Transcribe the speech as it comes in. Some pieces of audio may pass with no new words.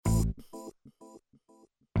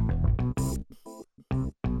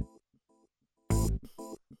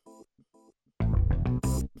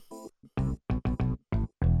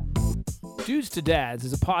Dudes to Dads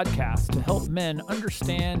is a podcast to help men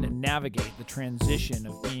understand and navigate the transition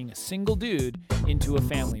of being a single dude into a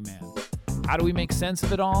family man. How do we make sense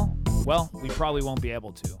of it all? Well, we probably won't be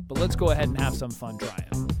able to, but let's go ahead and have some fun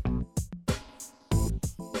trying.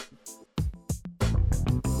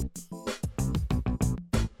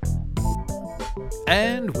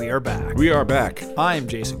 And we are back. We are back. I'm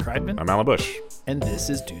Jason Kreidman, I'm Alan Bush. and this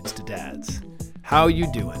is Dudes to Dads. How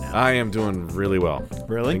you doing, Alan? I am doing really well.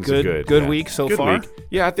 Really? Things are Good yeah. week so Good far? Week.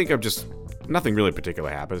 Yeah, I think I'm just nothing really particular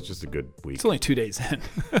happened. It's just a good week. It's only 2 days in.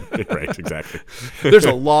 Right, exactly. There's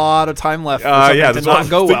a lot of time left for something to there's not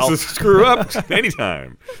go well. To screw up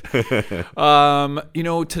anytime.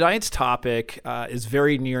 Tonight's topic is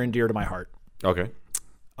very near and dear to my heart. Okay.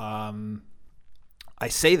 I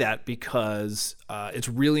say that because it's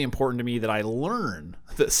really important to me that I learn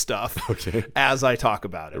this stuff as I talk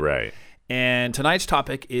about it. Right. And tonight's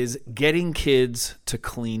topic is getting kids to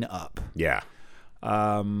clean up. Yeah.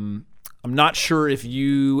 I'm not sure if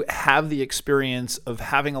you have the experience of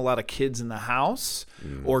having a lot of kids in the house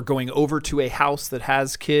or going over to a house that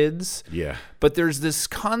has kids. Yeah. But there's this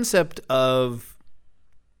concept of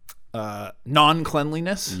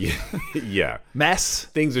non-cleanliness, Yeah. mess.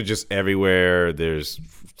 Things are just everywhere. There's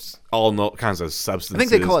all kinds of substances. I think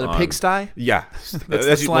they call it a pigsty. Yeah.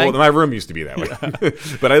 the slang. Well, my room used to be that way.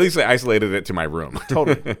 But at least I isolated it to my room.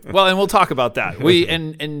 Totally. Well, and we'll talk about that.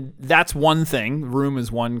 And that's one thing. Room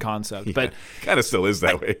is one concept. But kind of still is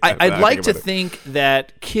that way. I'd like to think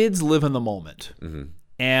that kids live in the moment. Mm-hmm.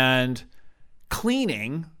 And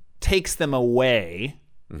cleaning takes them away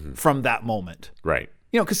from that moment. Right.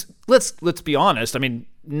 You know, because let's be honest. I mean,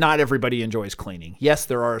 not everybody enjoys cleaning. Yes,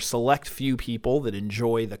 there are a select few people that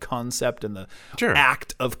enjoy the concept and the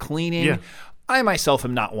act of cleaning. Yeah. I myself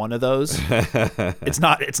am not one of those. It's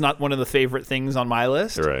not one of the favorite things on my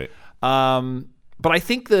list. Right. But I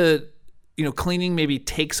think cleaning maybe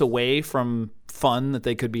takes away from fun that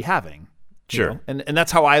they could be having. Sure. And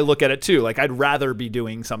that's how I look at it too. Like, I'd rather be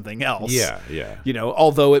doing something else. Yeah.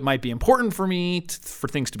 Although it might be important for me for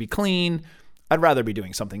things to be clean, I'd rather be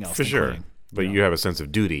doing something else. For sure. Cleaning, but you have a sense of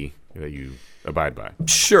duty that you abide by.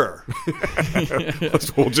 Sure.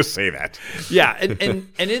 We'll just say that. Yeah. And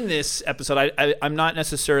in this episode, I'm not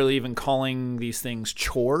necessarily even calling these things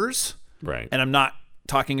chores. Right. And I'm not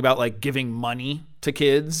talking about like giving money to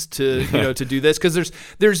kids to, to do this. Because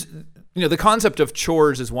there's the concept of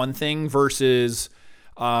chores is one thing versus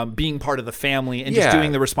being part of the family and just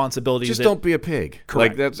doing the responsibilities. Just don't be a pig.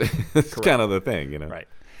 Correct. Like that's kind of the thing, Right.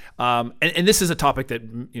 And this is a topic that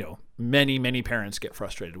many parents get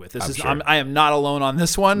frustrated with. I am not alone on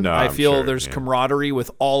this one. No, I feel sure, there's camaraderie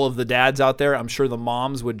with all of the dads out there. I'm sure the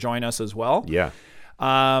moms would join us as well. Yeah.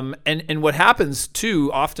 And what happens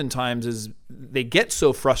too oftentimes is they get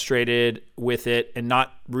so frustrated with it and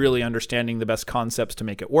not really understanding the best concepts to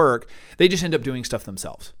make it work. They just end up doing stuff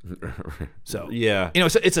themselves. So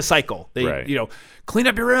it's a cycle. They clean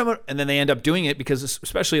up your room, and then they end up doing it because,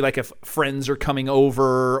 especially like if friends are coming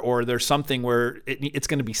over or there's something where it's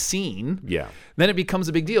going to be seen. Yeah. Then it becomes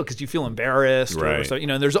a big deal because you feel embarrassed. Right. Or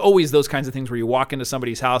and there's always those kinds of things where you walk into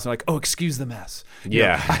somebody's house and like, oh, excuse the mess.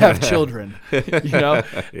 Yeah. I have children.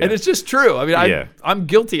 And it's just true. I mean, I'm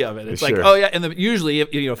guilty of it. It's like, oh yeah, and usually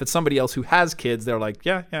if it's somebody else who has kids, they're like,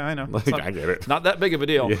 yeah, I know. I get it. Not that big of a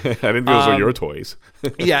deal. Yeah, I didn't think those were your toys.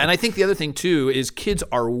 Yeah, and I think the other thing too is kids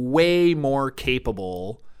are way more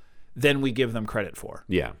capable than we give them credit for.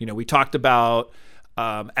 Yeah. We talked about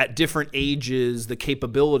at different ages the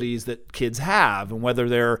capabilities that kids have and whether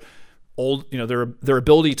they're old, their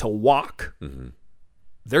ability to walk. Mm-hmm.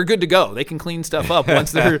 They're good to go. They can clean stuff up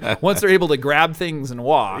once they're able to grab things and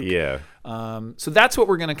walk. Yeah. So that's what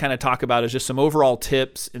we're going to kind of talk about is just some overall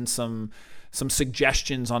tips and some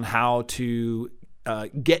suggestions on how to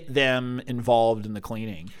get them involved in the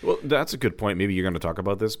cleaning. Well, that's a good point. Maybe you're going to talk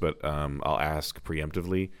about this, but I'll ask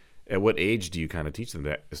preemptively. At what age do you kind of teach them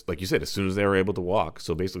that? Like you said, as soon as they're able to walk.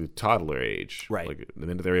 So basically toddler age. Right. Like the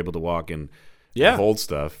minute they're able to walk and hold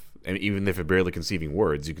stuff, and even if they're barely conceiving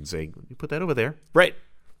words, you can say, you put that over there. Right.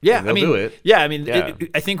 Yeah, they'll do it. Yeah,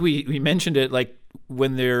 I think we mentioned it like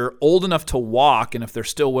when they're old enough to walk and if they're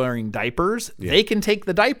still wearing diapers, they can take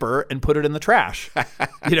the diaper and put it in the trash.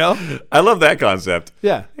 I love that concept.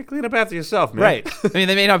 Yeah. Hey, clean up after yourself, man. Right. I mean,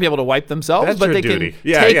 they may not be able to wipe themselves, That's but your they duty. can.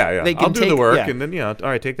 Yeah. They can I'll do the work, and then all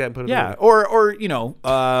right, take that and put it. Yeah, or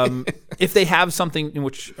if they have something,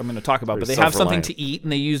 which I'm going to talk about, but they have something to eat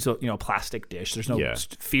and they use a plastic dish. There's no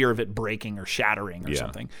fear of it breaking or shattering or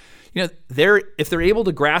something. If they're able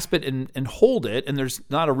to grasp it and hold it, and there's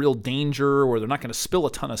not a real danger, or they're not going to spill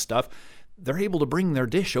a ton of stuff, they're able to bring their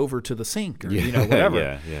dish over to the sink or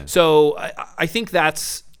whatever. Yeah. So I think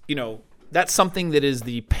that's that's something that is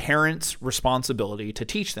the parent's responsibility to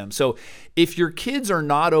teach them. So if your kids are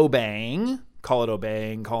not obeying, call it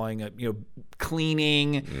obeying, calling it,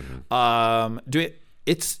 cleaning,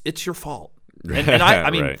 it's your fault. And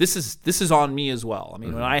I mean, Right. this is on me as well. I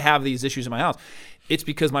mean, when I have these issues in my house, it's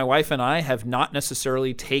because my wife and I have not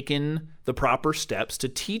necessarily taken the proper steps to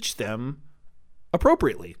teach them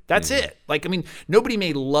appropriately. That's it. Like, I mean, nobody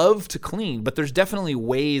may love to clean, but there's definitely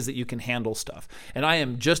ways that you can handle stuff. And I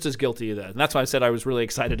am just as guilty of that. And that's why I said I was really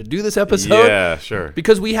excited to do this episode. Yeah, sure.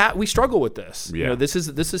 Because we struggle with this. Yeah. This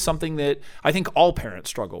is something that I think all parents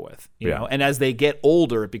struggle with, you Yeah. know. And as they get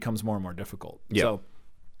older, it becomes more and more difficult. Yeah.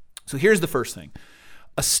 So here's the first thing.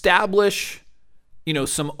 Establish,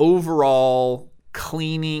 some overall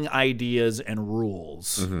cleaning ideas and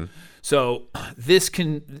rules. So this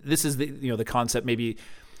is the concept, maybe,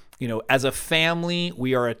 as a family,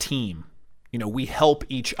 we are a team. We help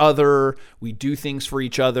each other, we do things for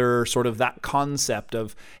each other, sort of that concept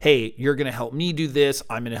of, hey, you're going to help me do this,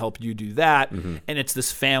 I'm going to help you do that. And it's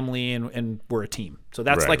this family and we're a team. So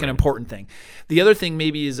that's an important thing. The other thing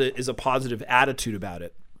maybe is a positive attitude about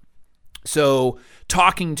it. So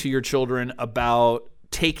talking to your children about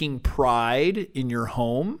taking pride in your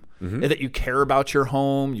home, that you care about your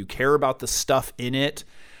home, you care about the stuff in it,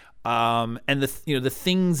 and the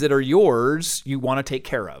things that are yours, you want to take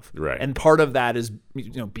care of. Right. And part of that is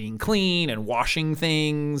being clean and washing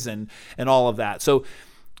things and all of that. So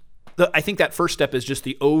I think that first step is just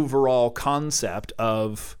the overall concept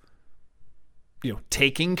of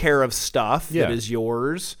taking care of stuff that is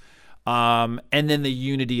yours, and then the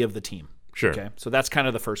unity of the team. Sure. Okay. So that's kind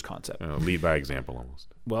of the first concept. Lead by example almost.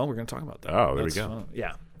 Well, we're going to talk about that. Oh, there we go.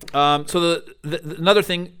 Yeah. So another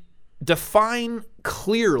thing, define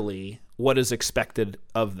clearly what is expected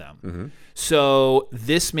of them. So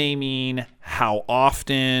this may mean how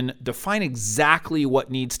often, define exactly what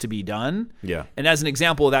needs to be done. Yeah. And as an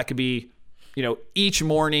example, that could be, each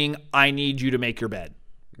morning I need you to make your bed.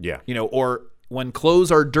 Yeah. Or when clothes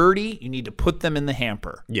are dirty, you need to put them in the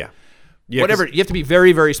hamper. Yeah. Yeah, Whatever. You have to be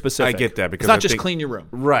very, very specific. I get that, because it's not I just think- clean your room.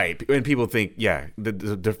 Right. And people think, the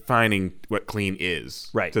defining what clean is.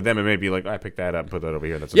 Right. To them, it may be like, I picked that up and put that over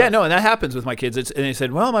here. That's Yeah, enough. no, and that happens with my kids. And they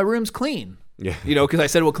said, well, my room's clean. Yeah. Because I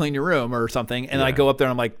said, well, clean your room or something. And I go up there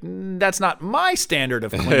and I'm like, that's not my standard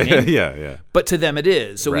of cleaning. Yeah. But to them it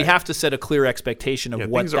is. So we Right. have to set a clear expectation of Yeah,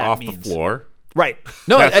 what things that are off means. the floor. Right.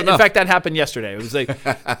 No, That's in enough. fact, that happened yesterday. It was like,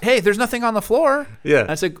 hey, there's nothing on the floor. Yeah.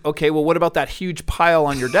 I said, okay, well, what about that huge pile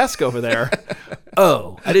on your desk over there?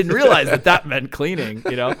 Oh, I didn't realize that meant cleaning.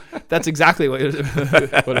 That's exactly what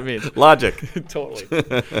it means. Logic.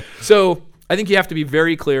 Totally. So I think you have to be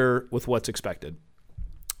very clear with what's expected.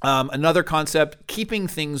 Another concept, keeping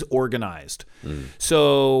things organized.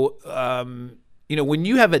 So, when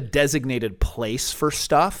you have a designated place for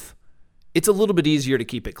stuff, it's a little bit easier to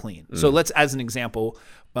keep it clean. So let's, as an example,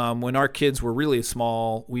 when our kids were really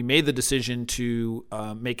small, we made the decision to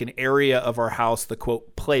make an area of our house the,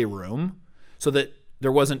 quote, playroom, so that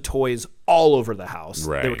there wasn't toys all over the house.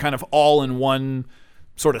 Right. They were kind of all in one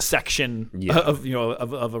sort of section of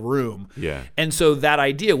a room. Yeah. And so that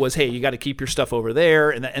idea was, hey, you got to keep your stuff over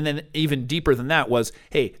there. And then even deeper than that was,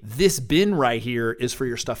 hey, this bin right here is for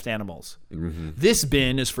your stuffed animals. This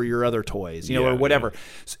bin is for your other toys, or whatever.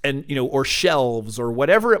 And, or shelves or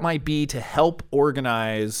whatever it might be to help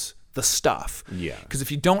organize the stuff. Yeah. Because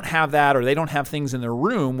if you don't have that, or they don't have things in their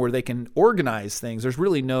room where they can organize things, there's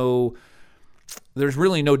really no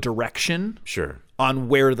direction. Sure. On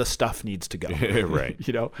where the stuff needs to go. Right.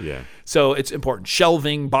 Yeah. So it's important.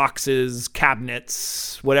 Shelving, boxes,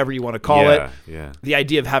 cabinets, whatever you want to call it. Yeah. The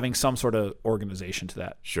idea of having some sort of organization to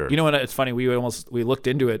that. Sure. You know what? It's funny. We looked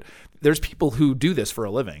into it. There's people who do this for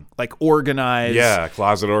a living, like organize. Yeah.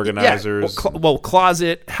 Closet organizers. Yeah.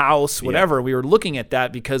 Closet, house, whatever. We were looking at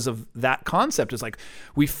that because of that concept. It's like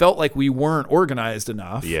we felt like we weren't organized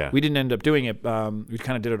enough. Yeah. We didn't end up doing it. We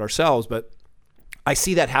kind of did it ourselves, but I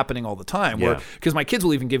see that happening all the time. Because my kids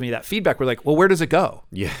will even give me that feedback. We're like, well, where does it go?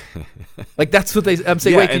 Yeah. Like that's what I'm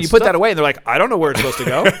saying. Wait, can you put that away? And they're like, I don't know where it's supposed to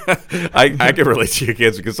go. I can relate to your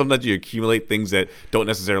kids, because sometimes you accumulate things that don't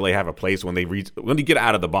necessarily have a place when when you get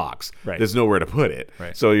out of the box. Right. There's nowhere to put it.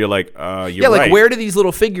 Right. So you're like, you're Yeah, right. like where do these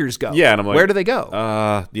little figures go? Yeah, and I'm like, where do they go?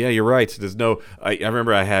 Yeah, you're right. There's no. I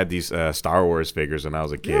remember I had these Star Wars figures when I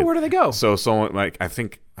was a kid. Yeah, where do they go? So someone, I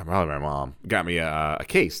think probably my mom got me a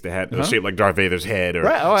case that had was shaped like Darth Vader's head or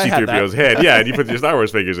Right. Oh, I had C-3PO's head. Yeah, and you put your Star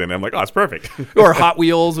Wars figures in. And I'm like, oh, it's perfect. Or Hot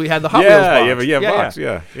Wheels. We had the Hot Wheels box. Yeah, box.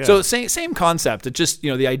 Yeah. So same concept. It's just,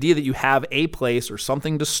 the idea that you have a place or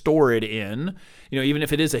something to store it in, even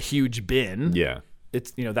if it is a huge bin. Yeah.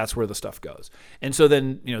 it's, that's where the stuff goes. And so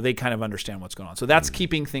then, they kind of understand what's going on. So that's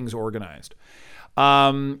keeping things organized.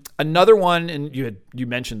 Another one, and you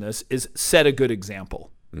mentioned this, is set a good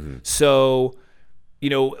example. So,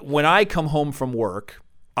 when I come home from work,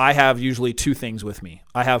 I have usually two things with me.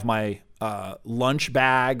 I have my lunch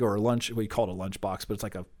bag or we call it a lunch box, but it's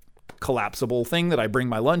like a collapsible thing that I bring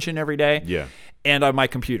my lunch in every day. Yeah. And on my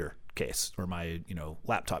computer case or my,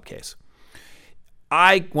 laptop case.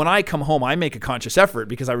 When I come home, I make a conscious effort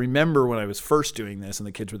because I remember when I was first doing this and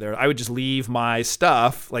the kids were there, I would just leave my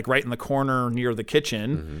stuff like right in the corner near the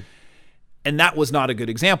kitchen. And that was not a good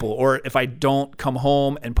example. Or if I don't come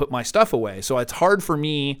home and put my stuff away. So it's hard for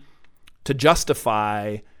me to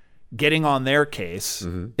justify getting on their case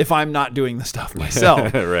if I'm not doing the stuff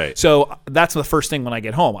myself. Right. So that's the first thing when I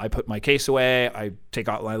get home. I put my case away. I take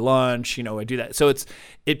out my lunch. I do that. So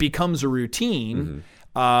it becomes a routine.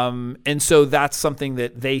 And so that's something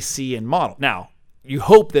that they see and model. Now, you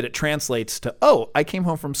hope that it translates to, I came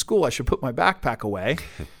home from school. I should put my backpack away.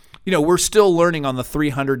 We're still learning on the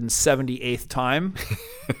 378th time.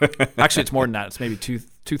 Actually, it's more than that. It's maybe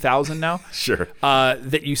 2,000 now. Sure.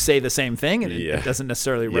 That you say the same thing and it doesn't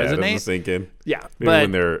necessarily resonate. Yeah, it doesn't sink in. Yeah. Maybe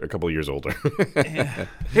when they're a couple of years older. Yeah,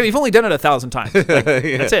 you've only done it 1,000 times.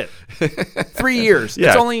 That's it. 3 years.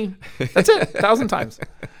 Yeah. That's it. 1,000 times.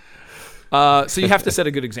 So you have to set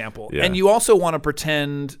a good example. Yeah. And you also want to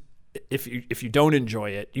pretend, if you don't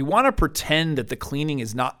enjoy it, you want to pretend that the cleaning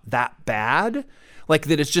is not that bad. Like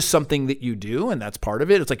that it's just something that you do and that's part of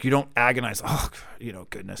it. It's like you don't agonize,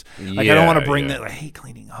 goodness. Like I don't want to bring that, I hate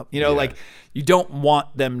cleaning up. Like you don't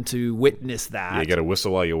want them to witness that. Yeah, you got to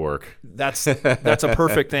whistle while you work. That's a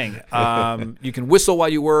perfect thing. You can whistle while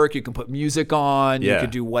you work. You can put music on. You can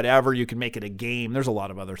do whatever. You can make it a game. There's a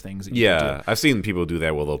lot of other things that you can do. I've seen people do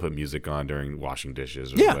that where they'll put music on during washing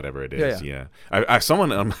dishes or whatever it is. Yeah.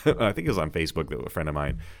 Someone, I think it was on Facebook, that a friend of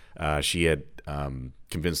mine, she had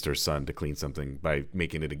convinced her son to clean something by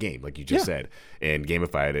making it a game, like you just said, and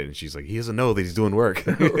gamified it. And she's like, he doesn't know that he's doing work.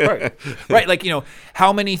 Right. Like,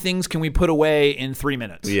 how many things can we put away in 3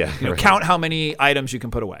 minutes? Yeah. Count how many items you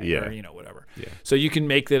can put away. Yeah. Or, whatever. Yeah. So you can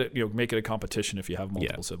make that, make it a competition if you have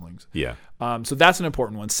multiple siblings. Yeah. So that's an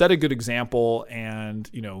important one. Set a good example and,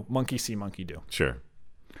 monkey see, monkey do. Sure.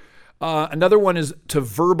 Another one is to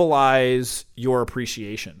verbalize your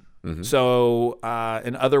appreciation. So,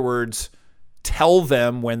 in other words, tell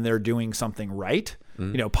them when they're doing something right,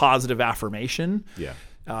 positive affirmation. Yeah.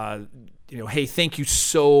 Hey, thank you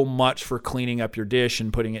so much for cleaning up your dish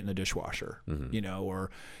and putting it in the dishwasher,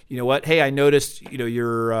 or, what? Hey, I noticed,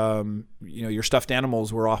 your stuffed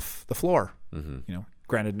animals were off the floor,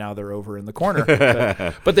 granted now they're over in the corner,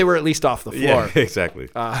 but they were at least off the floor. Yeah, exactly.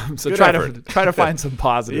 So Good try effort. to find some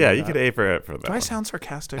positive. Yeah, you could A for that. Do I sound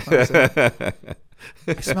sarcastic when I say that?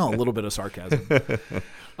 I smell a little bit of sarcasm.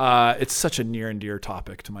 It's such a near and dear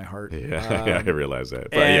topic to my heart. Yeah, I realize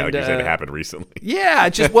that. But like you said, it happened recently. Yeah,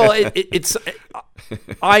 it's.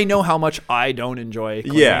 I know how much I don't enjoy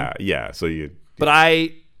cleaning. Yeah. So but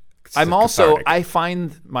I'm also cathartic. I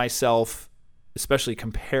find myself, especially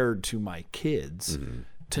compared to my kids,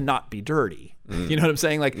 to not be dirty. You know what I'm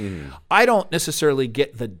saying? Like I don't necessarily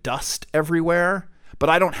get the dust everywhere. But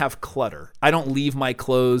I don't have clutter. I don't leave my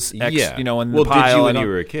clothes, in the pile. Did you when you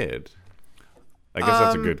were a kid? I guess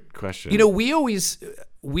that's a good question.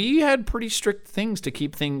 We had pretty strict things to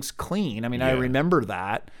keep things clean. I mean, I remember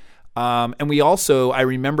that. And I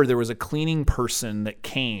remember there was a cleaning person that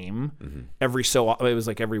came it was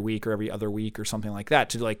like every week or every other week or something like that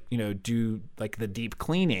to do like the deep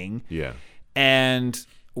cleaning. Yeah. And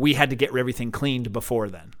we had to get everything cleaned before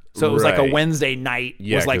then. So it was like a Wednesday night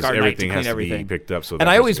was like our night to clean everything. Picked up. And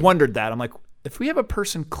I always wondered that. I'm like, if we have a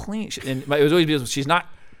person clean, and it was always because she's not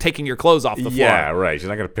taking your clothes off the floor. Yeah, right. She's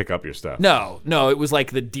not going to pick up your stuff. No, it was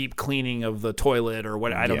like the deep cleaning of the toilet or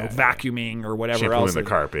what, I don't know, vacuuming or whatever Shampooing else. the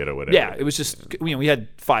carpet or whatever. Yeah, it was just, we had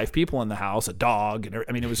 5 people in the house, a dog,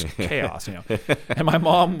 and it was chaos, And my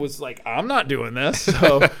mom was like, I'm not doing this.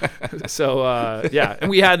 So and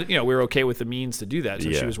we had, we were okay with the means to do that,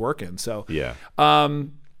 so she was working. So yeah.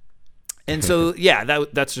 And so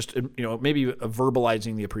that's just maybe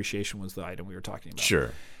verbalizing the appreciation was the item we were talking about.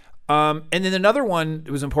 Sure. And then another one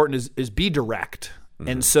that was important is be direct.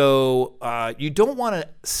 And so you don't want to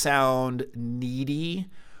sound needy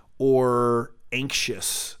or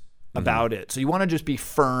anxious about it. So you want to just be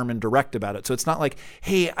firm and direct about it. So it's not like,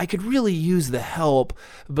 hey, I could really use the help,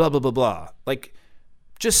 blah, blah, blah, blah. Like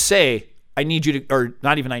just say, I need you to, or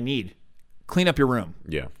not even I need, clean up your room.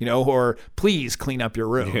 Yeah. Or please clean up your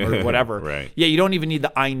room or whatever. Right. Yeah, you don't even need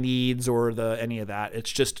the I needs or the any of that.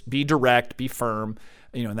 It's just be direct, be firm,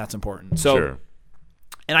 and that's important. So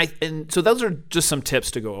And so those are just some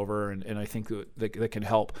tips to go over, and I think that can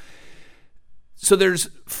help. So there's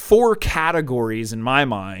 4 categories in my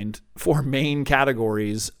mind, 4 main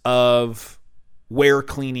categories of where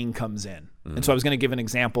cleaning comes in. And so I was going to give an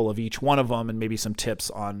example of each one of them and maybe some tips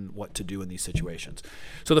on what to do in these situations.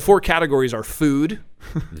 So the 4 categories are food,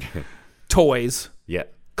 toys, Yeah.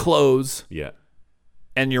 clothes, Yeah.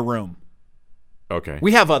 and your room. Okay.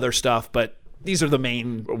 We have other stuff, but these are the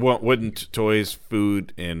main. Wouldn't toys,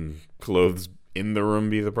 food, and clothes in the room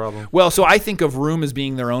be the problem? Well, so I think of room as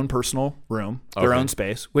being their own personal room, their Okay. own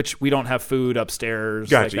space, which we don't have food upstairs.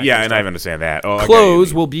 Gotcha. that Yeah, kind of and I stuff. understand that. Oh, I got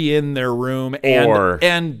Clothes you. will be in their room and Or-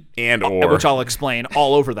 or which I'll explain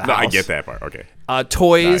all over the house. No, I get that part. Okay.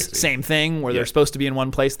 Toys, see. same thing, where Yeah. they're supposed to be in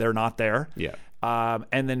one place, they're not there. Yeah.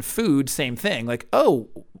 And then food, same thing. Like, all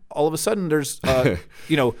of a sudden there's,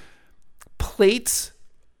 plates,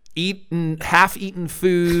 half-eaten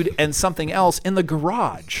food, and something else in the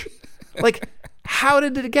garage. Like, how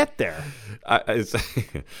did it get there? I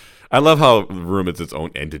love how the room is its own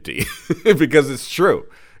entity because it's true.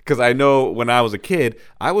 Because I know when I was a kid,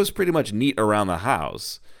 I was pretty much neat around the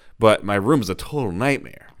house, but my room is a total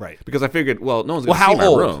nightmare. Right. Because I figured, well, no one's going to Well, see how my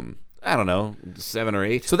old? room. I don't know, 7 or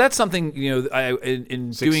 8. So that's something,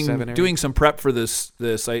 in 6, 7 area. doing some prep for this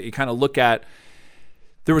I kind of look at.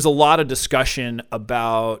 There was a lot of discussion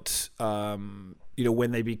about,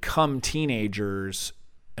 when they become teenagers,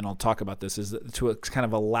 and I'll talk about this, is to kind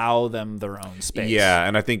of allow them their own space. Yeah,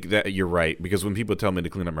 and I think that you're right, because when people tell me to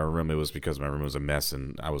clean up my room, it was because my room was a mess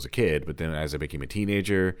and I was a kid. But then as I became a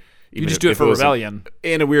teenager, You just do it for rebellion.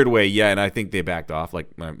 In a weird way, yeah, and I think they backed off.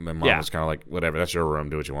 Like my mom Yeah. was kind of like, whatever, that's your room,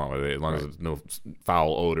 do what you want with it, as long as there's no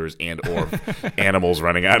foul odors and or animals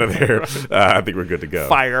running out of there. I think we're good to go.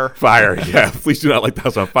 Fire, Yeah. Please do not light the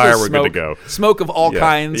house on fire. We're good to go. Smoke of all Yeah.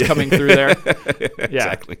 kinds Yeah. coming through there.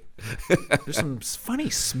 Yeah. Exactly. There's some funny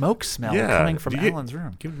smoke smell Yeah. coming from Do you- Alan's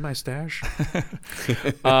room. Give me my stash.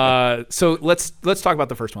 So let's talk about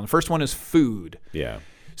the first one. The first one is food. Yeah.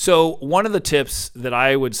 So one of the tips that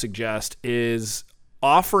I would suggest is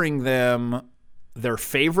offering them their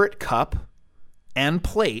favorite cup and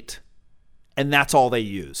plate, and that's all they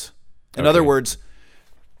use. In other words,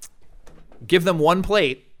 give them one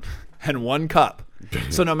plate and one cup.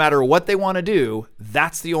 So no matter what they want to do,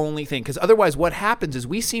 that's the only thing. Because otherwise what happens is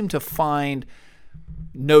we seem to find,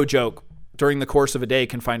 no joke, during the course of a day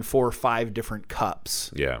can find 4 or 5 different cups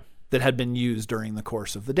Yeah. that had been used during the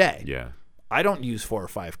course of the day. Yeah. I don't use 4 or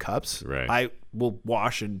 5 cups. Right. I will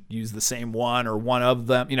wash and use the same one or one of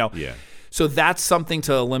them, Yeah. So that's something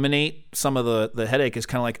to eliminate some of the headache, is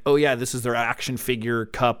kind of like, oh yeah, this is their action figure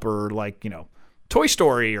cup, or like, Toy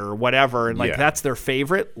Story or whatever. And like, Yeah. that's their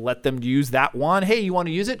favorite. Let them use that one. Hey, you want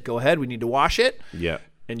to use it? Go ahead. We need to wash it. Yeah.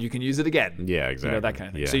 And you can use it again. Yeah, exactly. That kind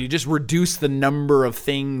of thing. Yeah. So you just reduce the number of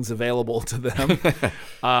things available to them.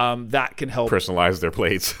 That can help. Personalize their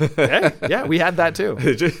plates. Yeah, we had that too.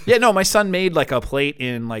 Yeah, no, my son made like a plate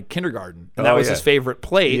in like kindergarten, and that Oh, was yeah. his favorite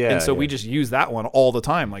plate, Yeah, and so we yeah. just used that one all the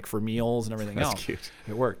time, like for meals and everything else. cute.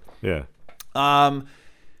 It worked. Yeah.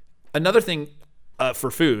 Another thing for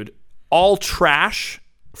food, all trash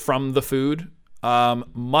from the food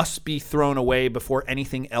must be thrown away before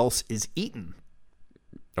anything else is eaten.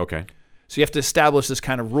 Okay. So you have to establish this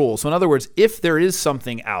kind of rule. So in other words, if there is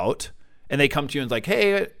something out and they come to you and like,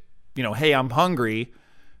 hey, I'm hungry,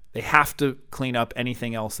 they have to clean up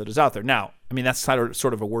anything else that is out there. Now, I mean, that's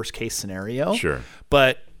sort of a worst case scenario. Sure.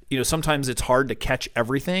 But, sometimes it's hard to catch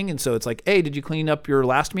everything. And so it's like, hey, did you clean up your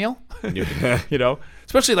last meal?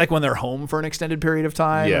 Especially like when they're home for an extended period of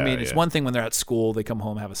time. Yeah, I mean, it's yeah. one thing when they're at school, they come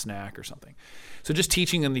home, have a snack or something. So just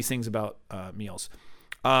teaching them these things about meals.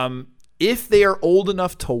 If they are old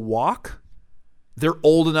enough to walk, they're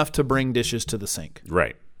old enough to bring dishes to the sink.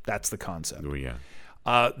 Right. That's the concept. Oh, yeah.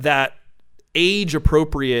 That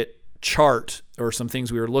age-appropriate chart or some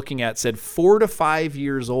things we were looking at said 4 to 5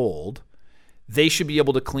 years old, they should be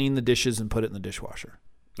able to clean the dishes and put it in the dishwasher.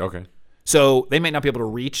 Okay. So they might not be able to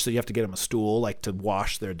reach, so you have to get them a stool like to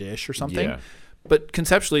wash their dish or something. Yeah. But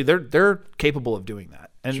conceptually, they're capable of doing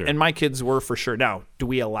that. And Sure. and my kids were for sure. Now, do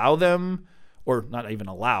we allow them, or not even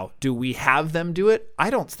allow, do we have them do it? I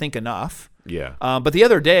don't think enough. Yeah. But the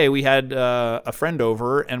other day we had a friend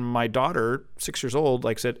over, and my daughter, 6 years old,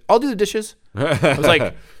 like said, "I'll do the dishes." I was like, All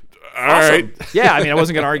awesome. right. Yeah, I mean, I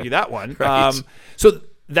wasn't going to argue that one. Right. So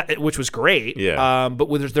that, which was great. Yeah. But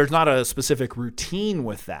there's not a specific routine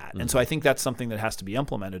with that, and so I think that's something that has to be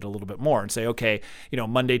implemented a little bit more. And say, okay,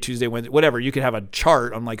 Monday, Tuesday, Wednesday, whatever. You could have a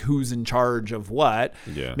chart on like who's in charge of what.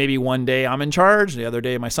 Yeah. Maybe one day I'm in charge, the other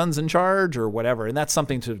day my son's in charge, or whatever. And that's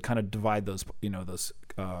something to kind of divide those, those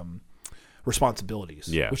responsibilities.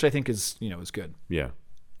 Yeah. Which I think is, is good. Yeah.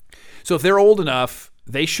 So if they're old enough,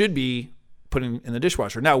 they should be put in the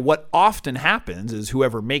dishwasher. Now, what often happens is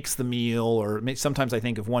whoever makes the meal, or sometimes I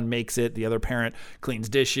think if one makes it, the other parent cleans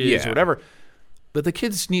dishes or whatever. But the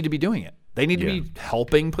kids need to be doing it. They need to be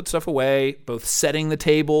helping put stuff away, both setting the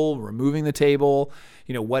table, removing the table,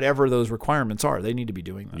 whatever those requirements are. They need to be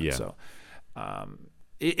doing that. Yeah. So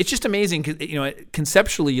it's just amazing,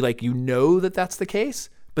 conceptually, like, that that's the case,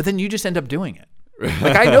 but then you just end up doing it.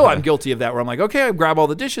 Like, I know I'm guilty of that, where I'm like, okay, I grab all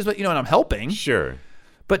the dishes, but, and I'm helping. Sure.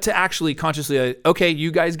 But to actually consciously, okay, you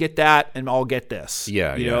guys get that, and I'll get this.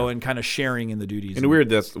 Yeah, and kind of sharing in the duties. In a weird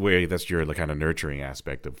way, that's your kind of nurturing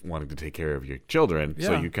aspect of wanting to take care of your children. Yeah.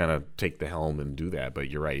 So you kind of take the helm and do that. But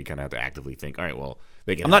you're right, you kind of have to actively think, all right, well,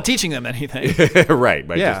 they can. I'm not teaching them anything. Right,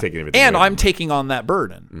 by just taking everything. And I'm taking on that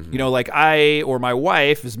burden. Mm-hmm. Like I or my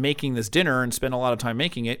wife is making this dinner and spend a lot of time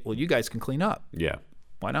making it. Well, you guys can clean up. Yeah.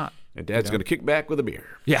 Why not? And Dad's going to kick back with a beer.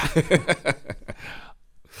 Yeah.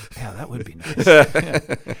 Yeah, that would be nice.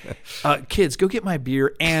 Kids, go get my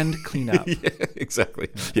beer and clean up. Yeah, exactly.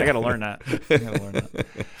 Yeah. I got to learn that.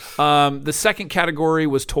 The second category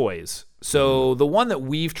was toys. So the one that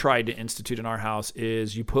we've tried to institute in our house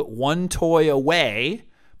is you put one toy away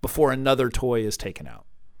before another toy is taken out.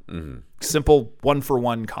 Mm-hmm. Simple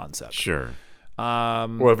one-for-one concept. Sure.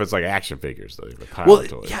 Or if it's like action figures, though, like pile of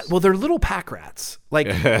toys. Yeah, well, they're little pack rats. Like,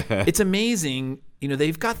 it's amazing.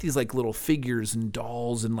 They've got these like little figures and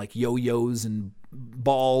dolls and like yo-yos and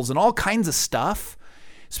balls and all kinds of stuff,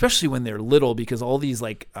 especially when they're little, because all these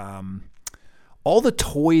like all the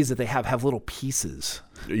toys that they have little pieces.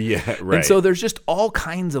 Yeah, right. And so there's just all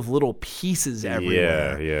kinds of little pieces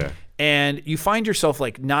everywhere. Yeah. And you find yourself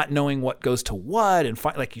like not knowing what goes to what, and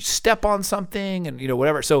like you step on something and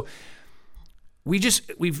whatever. So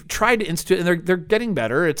we've tried to institute, and they're getting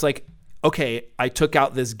better. It's like, okay, I took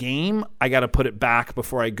out this game, I got to put it back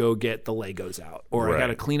before I go get the Legos out, or I got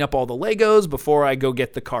to clean up all the Legos before I go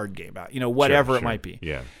get the card game out. Whatever it might be.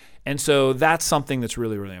 Yeah. And so that's something that's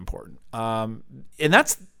really, really important. And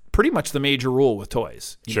that's pretty much the major rule with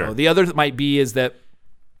toys. Sure. The other that might be is that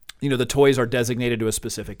the toys are designated to a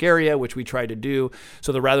specific area, which we try to do.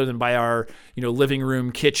 So that rather than by our, living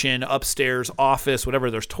room, kitchen, upstairs, office,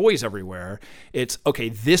 whatever, there's toys everywhere. It's, okay,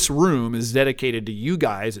 this room is dedicated to you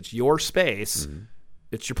guys. It's your space. Mm-hmm.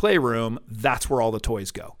 It's your playroom. That's where all the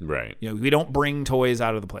toys go. Right. We don't bring toys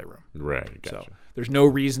out of the playroom. Right. Gotcha. So there's no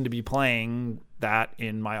reason to be playing that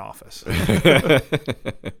in my office.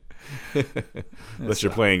 Unless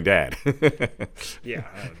you're playing Dad. Yeah.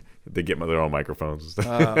 They get their own microphones and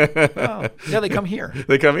stuff. Yeah, they come here.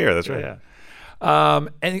 They come here. That's right. Yeah.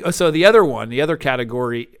 And so the other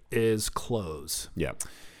category is clothes. Yeah.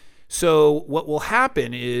 So what will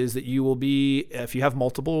happen is that you will be, if you have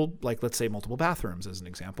multiple, like let's say multiple bathrooms as an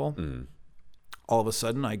example, all of a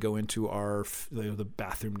sudden I go into the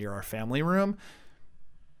bathroom near our family room,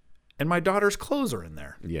 and my daughter's clothes are in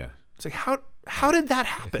there. Yeah. It's like, how did that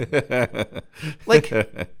happen? Like,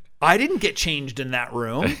 I didn't get changed in that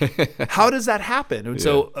room. How does that happen? And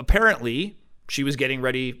so apparently she was getting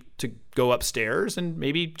ready to go upstairs and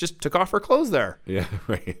maybe just took off her clothes there. Yeah,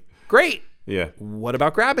 right. Great. Yeah. What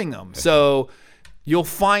about grabbing them? So you'll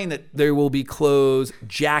find that there will be clothes,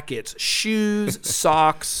 jackets, shoes,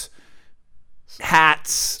 socks,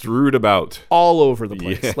 hats. Strewed about. All over the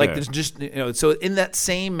place. Yeah. Like there's just, so in that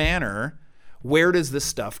same manner, where does this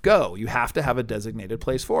stuff go? You have to have a designated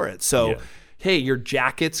place for it. So hey, your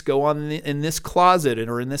jackets go in this closet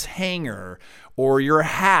or in this hanger, or your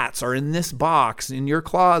hats are in this box in your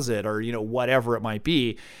closet, or whatever it might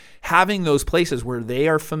be. Having those places where they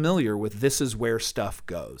are familiar with this is where stuff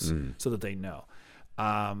goes, so that they know.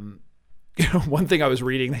 One thing I was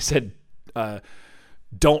reading, they said,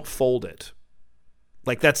 don't fold it.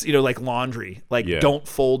 Like that's, like laundry, like don't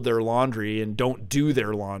fold their laundry and don't do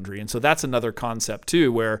their laundry. And so that's another concept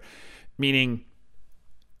too, where meaning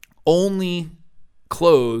only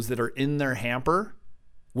clothes that are in their hamper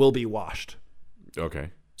will be washed.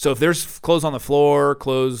 Okay. So if there's clothes on the floor,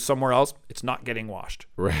 clothes somewhere else, it's not getting washed.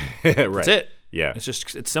 Right. That's it. Yeah.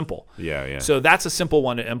 It's simple. Yeah. So that's a simple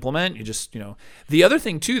one to implement. You just, the other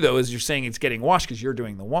thing too, though, is you're saying it's getting washed because you're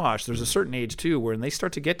doing the wash. There's a certain age too, where when they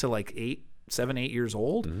start to get to like 7, 8 years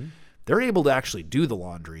old, they're able to actually do the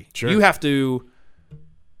laundry. Sure. You have to,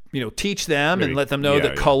 teach them and let them know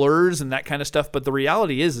the colors and that kind of stuff. But the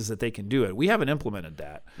reality is that they can do it. We haven't implemented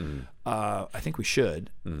that. I think we should.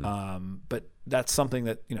 But that's something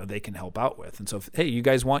that, they can help out with. And so, hey, you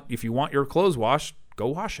guys if you want your clothes washed, go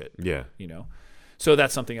wash it. Yeah. So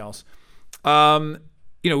that's something else.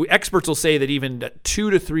 Experts will say that even at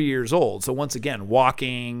 2 to 3 years old, so once again,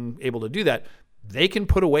 walking, able to do that, they can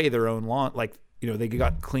put away their own lawn, like they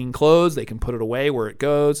got clean clothes, they can put it away where it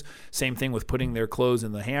goes. Same thing with putting their clothes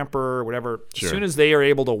in the hamper or whatever. Sure. As soon as they are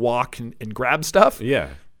able to walk and grab stuff, Yeah.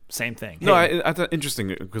 same thing. No, Hey, I thought interesting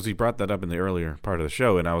because he brought that up in the earlier part of the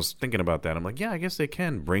show, and I was thinking about that. I'm like, yeah, I guess they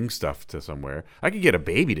can bring stuff to somewhere. I could get a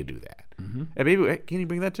baby to do that. A baby, hey, can you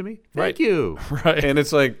bring that to me? Thank Right. you. Right. And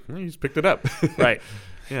it's like, well, you just picked it up. right.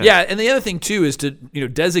 Yeah, and the other thing too is to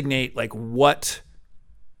designate like what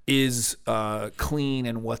is clean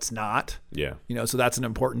and what's not. Yeah. So that's an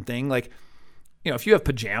important thing. Like, if you have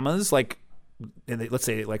pajamas, like, and let's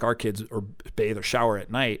say like our kids or bathe or shower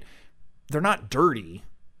at night, they're not dirty.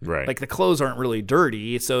 Right. Like the clothes aren't really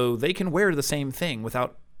dirty, so they can wear the same thing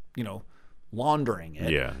without, laundering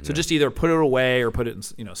it. Yeah, So yeah. just either put it away or put it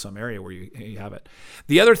in, some area where you have it.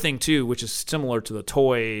 The other thing too, which is similar to the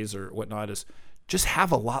toys or whatnot, is just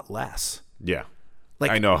have a lot less. Yeah.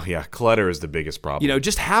 Like, I know. Yeah. Clutter is the biggest problem.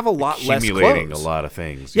 Just have a lot less Accumulating clothes. a lot of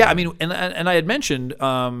things. Yeah, I mean, and I had mentioned,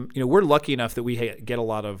 we're lucky enough that we get a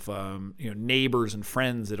lot of, neighbors and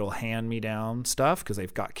friends that'll hand me down stuff because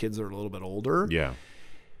they've got kids that are a little bit older. Yeah.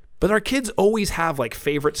 But our kids always have like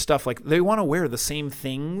favorite stuff. Like they want to wear the same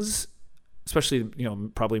things, especially,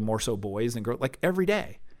 probably more so boys than girls, like every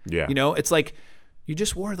day. Yeah. It's like you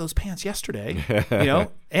just wore those pants yesterday,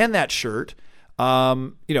 and that shirt.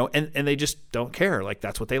 And they just don't care. Like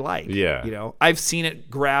that's what they like. Yeah. I've seen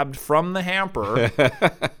it grabbed from the hamper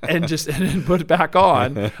and then put it back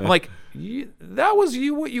on. I'm like, that was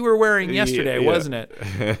what you were wearing yesterday, Yeah. wasn't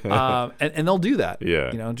it? And they'll do that.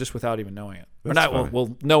 Yeah. Just without even knowing it. Or That's not funny.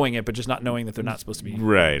 well, knowing it, but just not knowing that they're not supposed to be.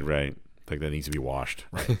 Right. Right. Like that needs to be washed.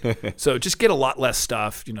 So just get a lot less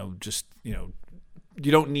stuff. You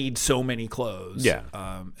don't need so many clothes. Yeah.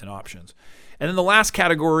 And options. And then the last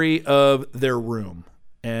category of their room,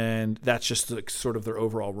 and that's just like sort of their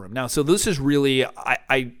overall room. Now, so this is really,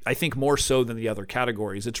 I think more so than the other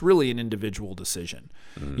categories, it's really an individual decision.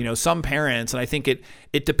 Some parents, and I think it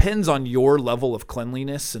depends on your level of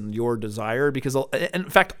cleanliness and your desire, because in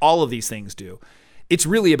fact, all of these things do. It's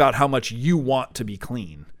really about how much you want to be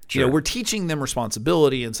clean. Sure. We're teaching them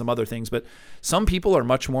responsibility and some other things, but some people are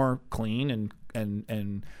much more clean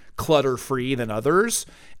and clutter-free than others.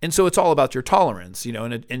 And so it's all about your tolerance,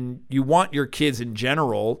 and you want your kids in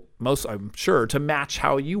general, most I'm sure, to match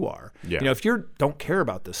how you are. Yeah. If you don't care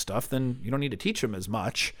about this stuff, then you don't need to teach them as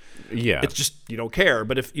much. Yeah. It's just you don't care.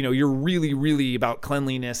 But if you're really, really about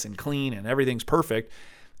cleanliness and clean and everything's perfect,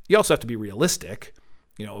 you also have to be realistic,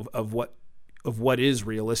 of what is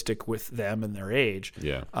realistic with them and their age.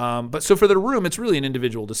 Yeah. But so for the room, it's really an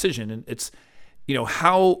individual decision, and it's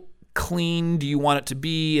how clean do you want it to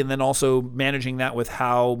be, and then also managing that with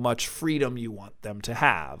how much freedom you want them to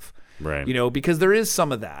have. Right. Because there is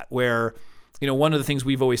some of that where, one of the things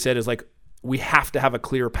we've always said is like we have to have a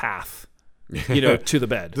clear path, to the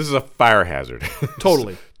bed. This is a fire hazard.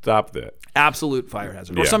 Totally. Stop that. Absolute fire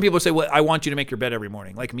hazard. Or Yeah. some people say, well, I want you to make your bed every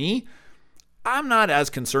morning. Like me, I'm not as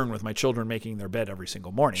concerned with my children making their bed every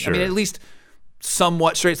single morning. Sure. I mean, at least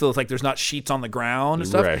somewhat straight, so it's like there's not sheets on the ground and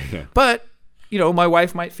stuff. Right, yeah. But my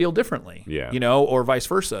wife might feel differently, Yeah. or vice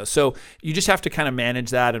versa. So you just have to kind of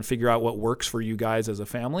manage that and figure out what works for you guys as a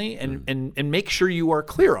family, and make sure you are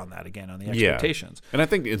clear on that again, on the expectations. Yeah. And I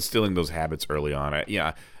think instilling those habits early on,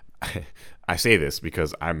 I say this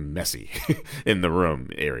because I'm messy in the room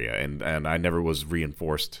area, and I never was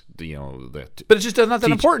reinforced, that. But it's just not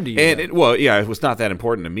that important to you. And then. it was not that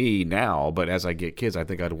important to me now, but as I get kids, I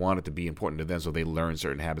think I'd want it to be important to them so they learn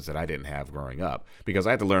certain habits that I didn't have growing up, because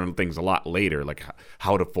I had to learn things a lot later, like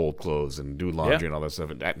how to fold clothes and do laundry and all that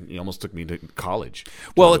stuff. And that almost took me to college.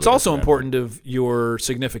 Well, it's also important of your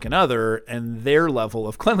significant other and their level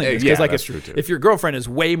of cleanliness. Yeah, like that's true too. If your girlfriend is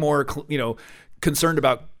way more, concerned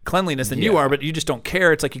about cleanliness than you Yeah. are, but you just don't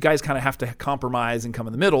care, it's like you guys kind of have to compromise and come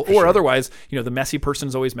in the middle. Or otherwise, the messy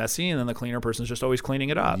person's always messy, and then the cleaner person's just always cleaning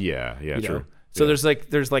it up. Yeah, true. So Yeah.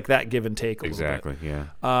 there's like that give and take a little bit. Exactly,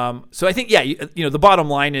 yeah. So I think, the bottom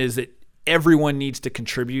line is that everyone needs to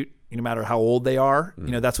contribute, no matter how old they are.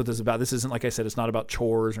 That's what this is about. This isn't, like I said, it's not about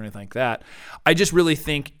chores or anything like that. I just really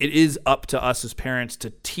think it is up to us as parents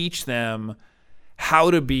to teach them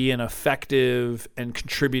how to be an effective and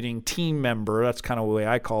contributing team member. That's kind of the way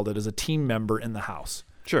I called it, as a team member in the house.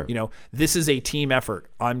 Sure. This is a team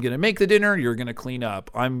effort. I'm going to make the dinner. You're going to clean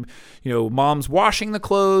up. Mom's washing the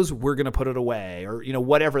clothes. We're going to put it away, or,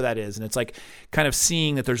 whatever that is. And it's like kind of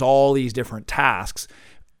seeing that there's all these different tasks.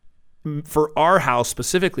 For our house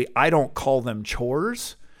specifically, I don't call them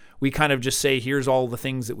chores. We kind of just say, here's all the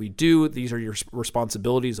things that we do. These are your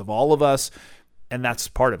responsibilities of all of us. And that's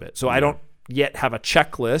part of it. So I don't yet have a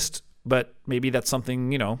checklist, but maybe that's something,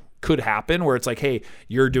 could happen where it's like, hey,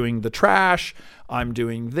 you're doing the trash, I'm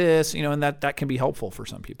doing this, and that can be helpful for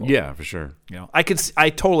some people. Yeah, for sure. I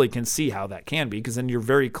totally can see how that can be, because then you're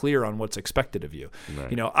very clear on what's expected of you.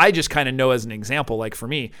 Right. I just kind of know, as an example, like for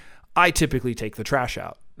me, I typically take the trash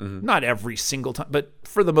out. Not every single time, but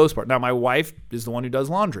for the most part. Now, my wife is the one who does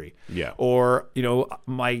laundry. Yeah. Or,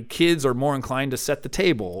 my kids are more inclined to set the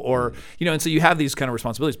table, or, and so you have these kind of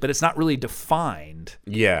responsibilities, but it's not really defined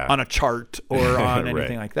on a chart or on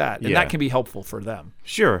anything like that. And that can be helpful for them.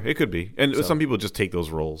 Sure, it could be. And some people just take those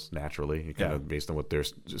roles naturally, kind of based on what their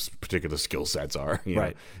just particular skill sets are.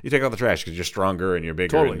 Right. You take out the trash because you're stronger and you're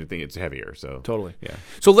bigger and you think it's heavier. So Totally. Yeah.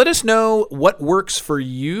 So let us know what works for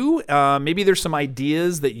you. Maybe there's some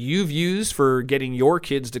ideas that you've used for getting your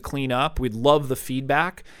kids to clean up. We'd love the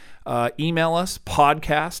feedback. Email us,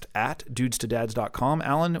 podcast@dudestodads.com.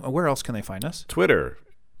 Alan, where else can they find us? Twitter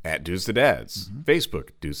 @DudesToDads.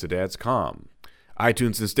 Facebook, DudesToDads.com.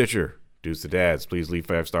 iTunes and Stitcher, Dudes to Dads. Please leave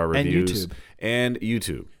 5-star reviews. And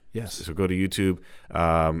YouTube. Yes. So go to YouTube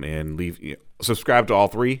and subscribe to all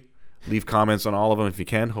 3. Leave comments on all of them if you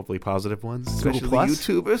can. Hopefully positive ones, especially Google Plus?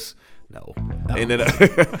 YouTubers. No. And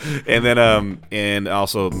then, and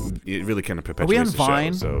also, it really kind of perpetuates the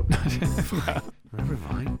Vine? show. So, remember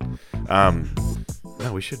Vine?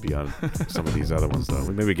 No, we should be on some of these other ones though.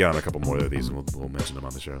 We maybe get on a couple more of these, and we'll mention them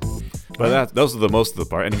on the show. But those are the most of the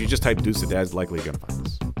part. And if you just type Dudes to Dads, likely you're gonna find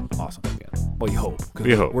us. Awesome. Yeah. Well, you hope.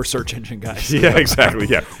 We hope. We're search engine guys. Yeah, exactly.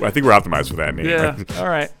 Yeah, well, I think we're optimized for that name. Yeah. Right? All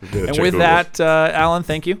right. And check with Google. that, Alan,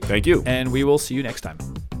 thank you. Thank you. And we will see you next time.